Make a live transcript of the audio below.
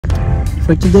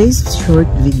For today's short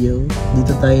video,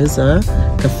 dito tayo sa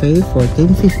Cafe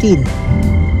 1415.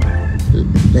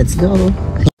 Let's go!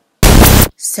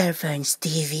 Surfer's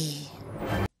TV.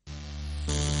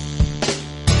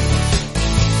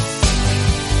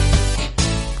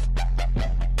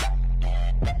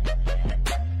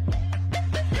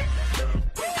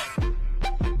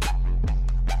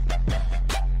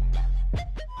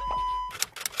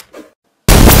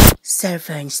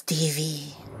 Surfer's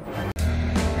TV.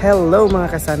 Hello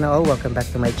mga kasana all, welcome back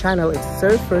to my channel. It's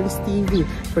Surfer's TV.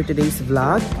 For today's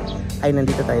vlog ay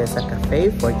nandito tayo sa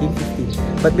Cafe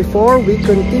 1415. But before we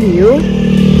continue,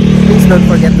 please don't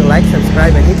forget to like,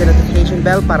 subscribe, and hit the notification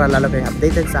bell para lalo kayong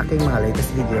updated sa aking mga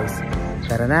latest videos.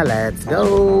 Tara na, let's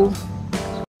go!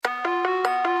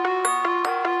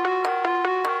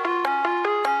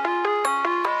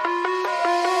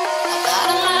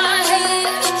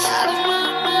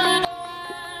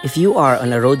 If you are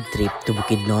on a road trip to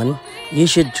Bukidnon, you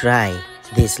should try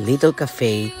this little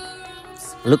cafe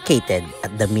located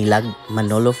at Damilag,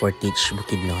 Manolo, Fortich,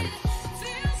 Bukidnon.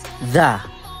 The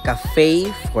Cafe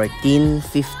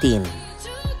 1415.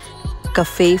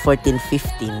 Cafe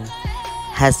 1415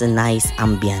 has a nice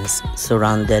ambience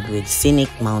surrounded with scenic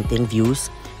mountain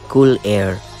views, cool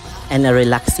air, and a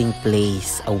relaxing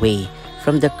place away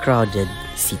from the crowded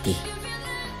city.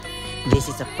 This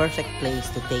is a perfect place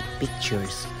to take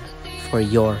pictures for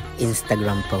your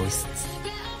Instagram posts.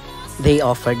 They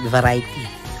offered variety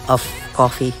of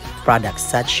coffee products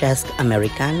such as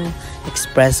Americano,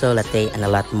 espresso, latte, and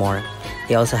a lot more.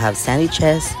 They also have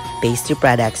sandwiches, pastry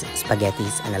products,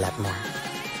 spaghettis, and a lot more.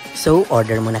 So,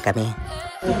 order muna kami.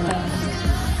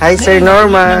 Hi, Sir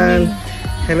Norman!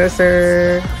 Hello,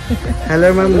 sir!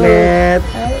 Hello, Ma'am Net!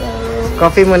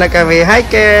 Coffee muna kami. Hi,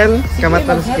 Ken!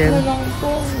 Kamataros, Ken.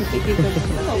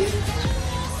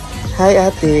 Hi,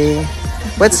 ate.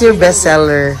 What's your best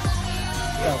seller?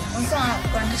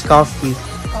 Coffee.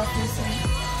 Coffee, sir.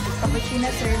 Cappuccino,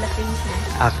 sir. Latte, sir.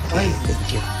 Okay,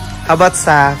 thank you. How about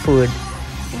sa food?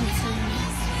 Food, sir.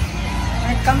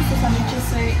 When it comes to sandwiches,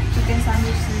 sir, chicken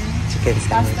sandwich, sir. Chicken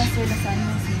sandwich. Pasta, sir,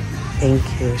 lasagna, sir. Thank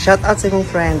you. Shout out sa mong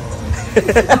friend.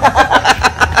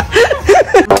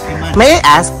 May I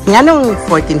ask, nga nung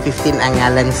 1415 ang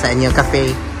ngalan sa inyong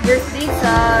cafe? Birthday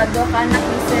sa Dokanak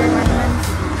ni Sir Manman.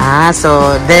 Ah,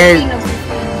 so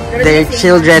their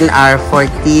children are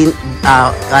 14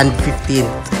 and 15.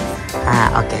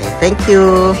 Ah, okay. Thank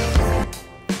you.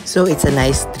 So it's a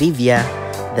nice trivia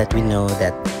that we know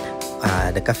that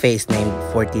the cafe is named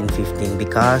 1415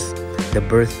 because the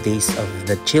birthdays of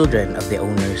the children of the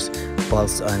owners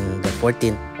falls on the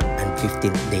 14th and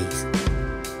 15th days.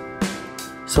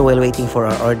 So while waiting for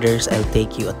our orders, I'll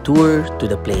take you a tour to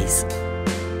the place.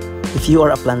 If you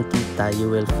are a plantita, you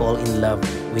will fall in love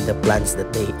with the plants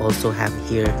that they also have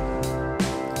here.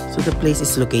 So the place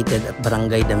is located at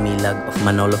Barangay Damilag of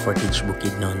Manolo, Fortich,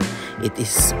 Bukidnon. It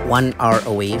is 1 hour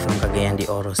away from Cagayan de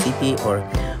Oro City or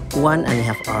 1.5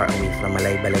 hours away from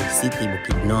Malaybalay City,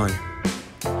 Bukidnon.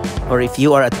 Or if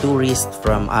you are a tourist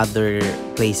from other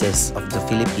places of the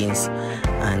Philippines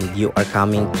and you are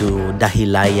coming to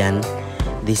Dahilayan,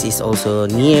 this is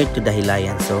also near to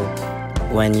Dahilayan. So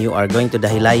when you are going to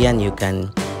Dahilayan, you can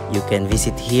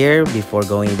visit here before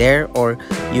going there, or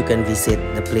you can visit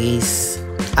the place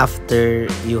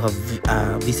after you have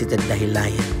visited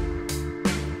Dahilayan.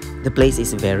 The place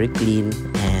is very clean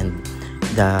and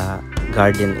the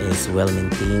garden is well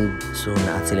maintained. So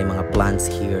naat sila mga plants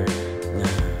here,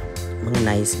 mga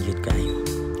nice good kayo.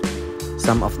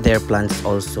 Some of their plants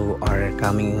also are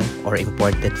coming or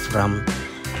imported from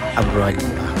abroad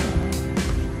pa.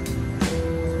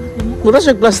 Mura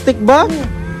siya plastic ba?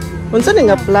 Unsa ni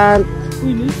nga plant?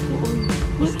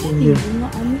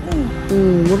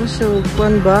 Mura siya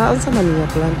kuan ba? Unsa man nga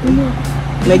plant?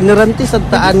 Na ignorante sa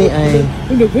taan ni ay.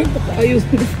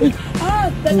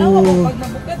 Tanawa ko pag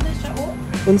nabukad na siya, oh.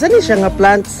 Unsa ni siya nga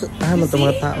plant? Man to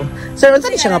mga tao. Sir,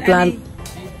 unsa ni siya nga plant?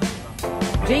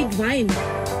 Jade vine.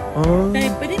 Oh.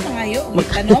 Pwede na ngayo.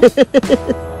 Magtanong?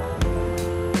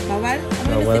 Bawal?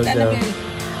 Bawal daw.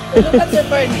 Ano ka, Sir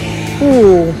Bern?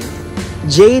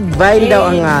 Jade vine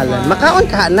daw ang ngalan. Makaon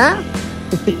ka na?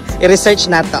 I-research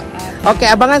na to. Okay,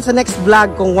 abangan sa next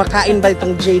vlog kung makain ba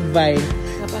itong jade vine.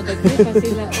 Napadagay pa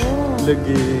sila. Oh.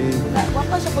 Lagi.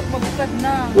 Waka siya pag mabukad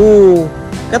na.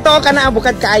 Katoo ka na,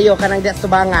 bukad kaayo ka ng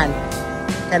subangan.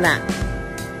 Kana.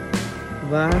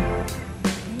 Diba?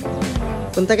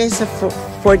 Punta kayo sa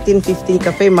 1415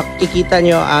 Cafe, makikita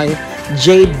nyo ang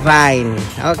jade vine.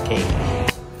 Okay.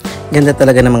 Ganda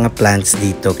talaga ng mga plants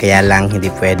dito, kaya lang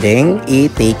hindi pwedeng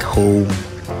i-take home.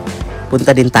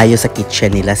 punta din tayo sa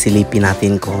kitchen nila. Silipin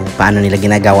natin kung paano nila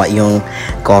ginagawa yung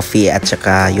coffee at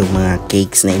saka yung mga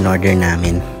cakes na in-order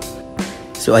namin.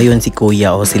 So ayun si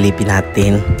Kuya, silipin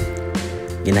natin.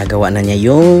 Ginagawa na niya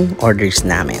yung orders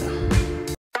namin.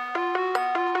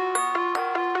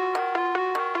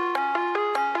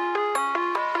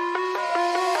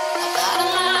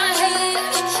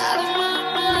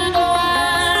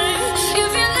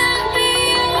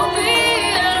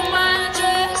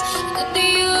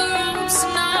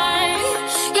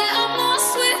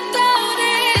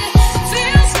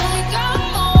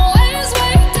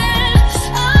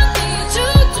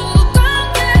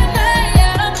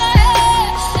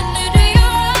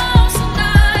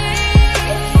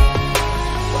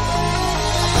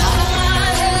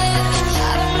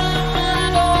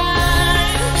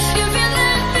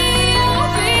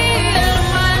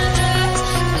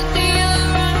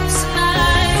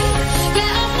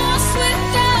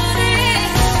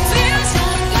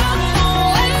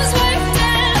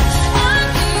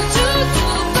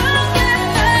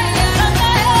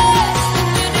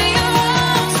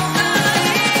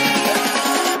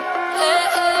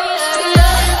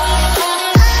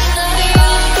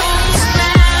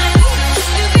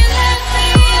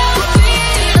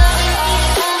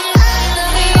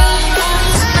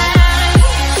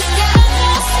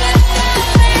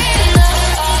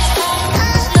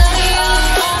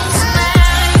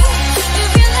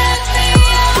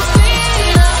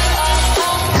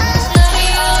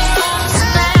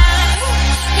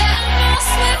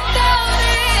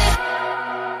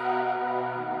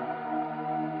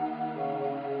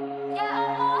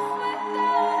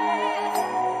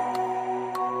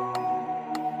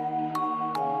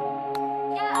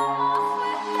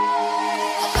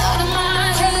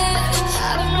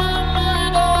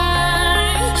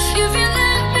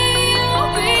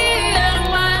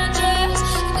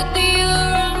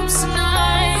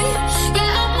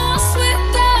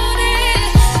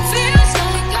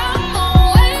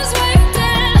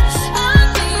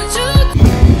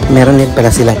 Meron din pala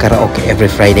silang karaoke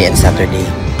every Friday and Saturday.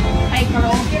 Ay,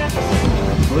 karaoke na to.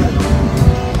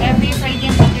 Every Friday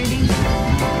and Saturday.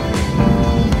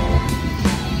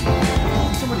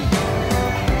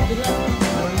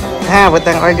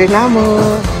 Butang order na mo.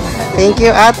 Thank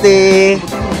you, ate.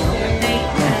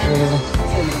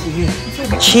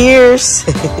 Cheers!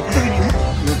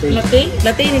 Latte?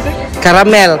 Latte ni ka?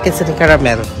 Caramel. Kinsa ni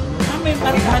caramel? May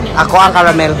parang Ako ang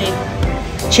caramel.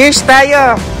 Cheers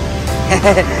tayo!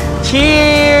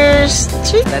 Cheers!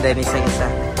 Cheers! Nada ni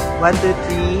isa-isa. 1, 2,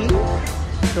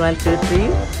 3. 1, 2,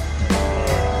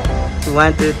 3. 1,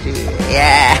 2, 3.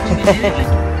 Yeah!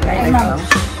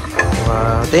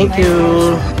 Wow, thank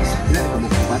you.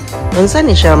 Unsa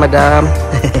ni siya, madam?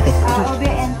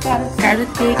 Ube and carrot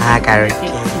cake. Carrot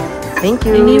cake. Thank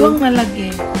you. Iniwang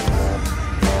malagi.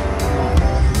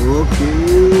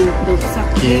 Okay.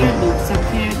 Dugsak here.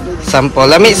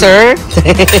 Sample. Lami, sir.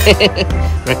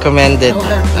 Recommended.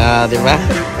 Di ba?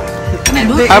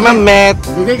 Met.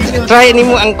 Try ni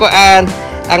mo ang kuan,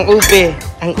 ang ube.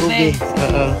 Ang ube.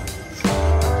 Oo.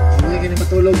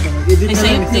 Ay,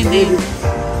 sayot din.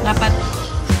 Dapat.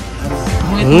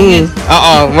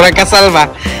 Oo, murag kasal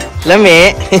ba?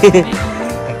 Lami.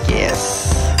 Yes.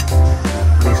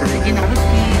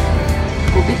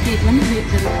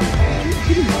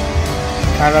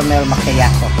 Caramel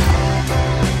macchiato.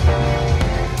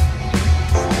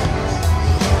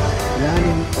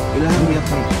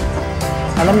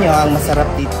 Alam niyo, ang masarap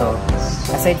dito,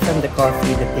 aside from the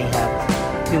coffee that they have,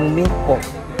 yung milk po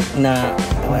na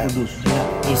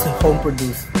is home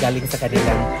produced galing sa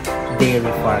kanilang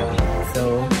dairy farm.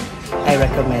 So, I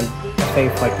recommend Cafe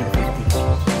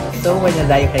 1450. So, when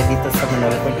nadayo kayo dito sa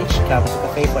Manolo, Fortich, come to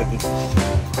Cafe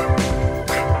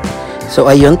 1450. So,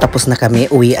 ayun, tapos na kami.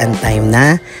 Uwian time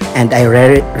na. And I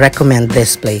recommend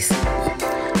this place.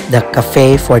 The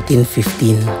Cafe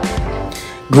 1415.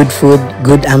 Good food,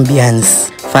 good ambience.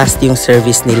 Fast yung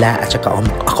service nila at saka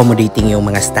accommodating yung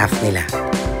mga staff nila.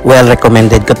 Well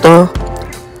recommended ko to.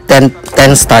 10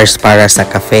 stars para sa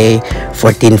Cafe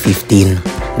 1415.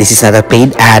 This is not a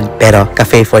paid ad, pero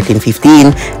Cafe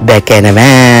 1415, beke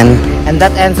naman. And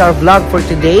that ends our vlog for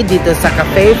today dito sa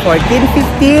Cafe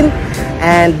 1415.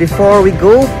 And before we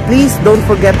go, please don't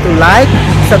forget to like,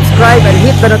 subscribe, and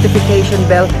hit the notification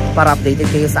bell para updated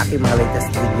kayo sa aking mga latest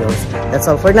videos.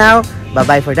 That's all for now.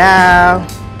 Bye-bye for now.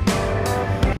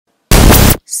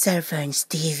 Servants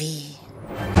TV.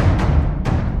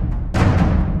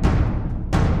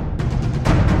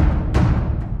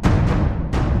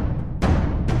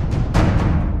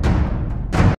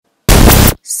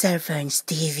 Servants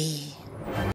TV.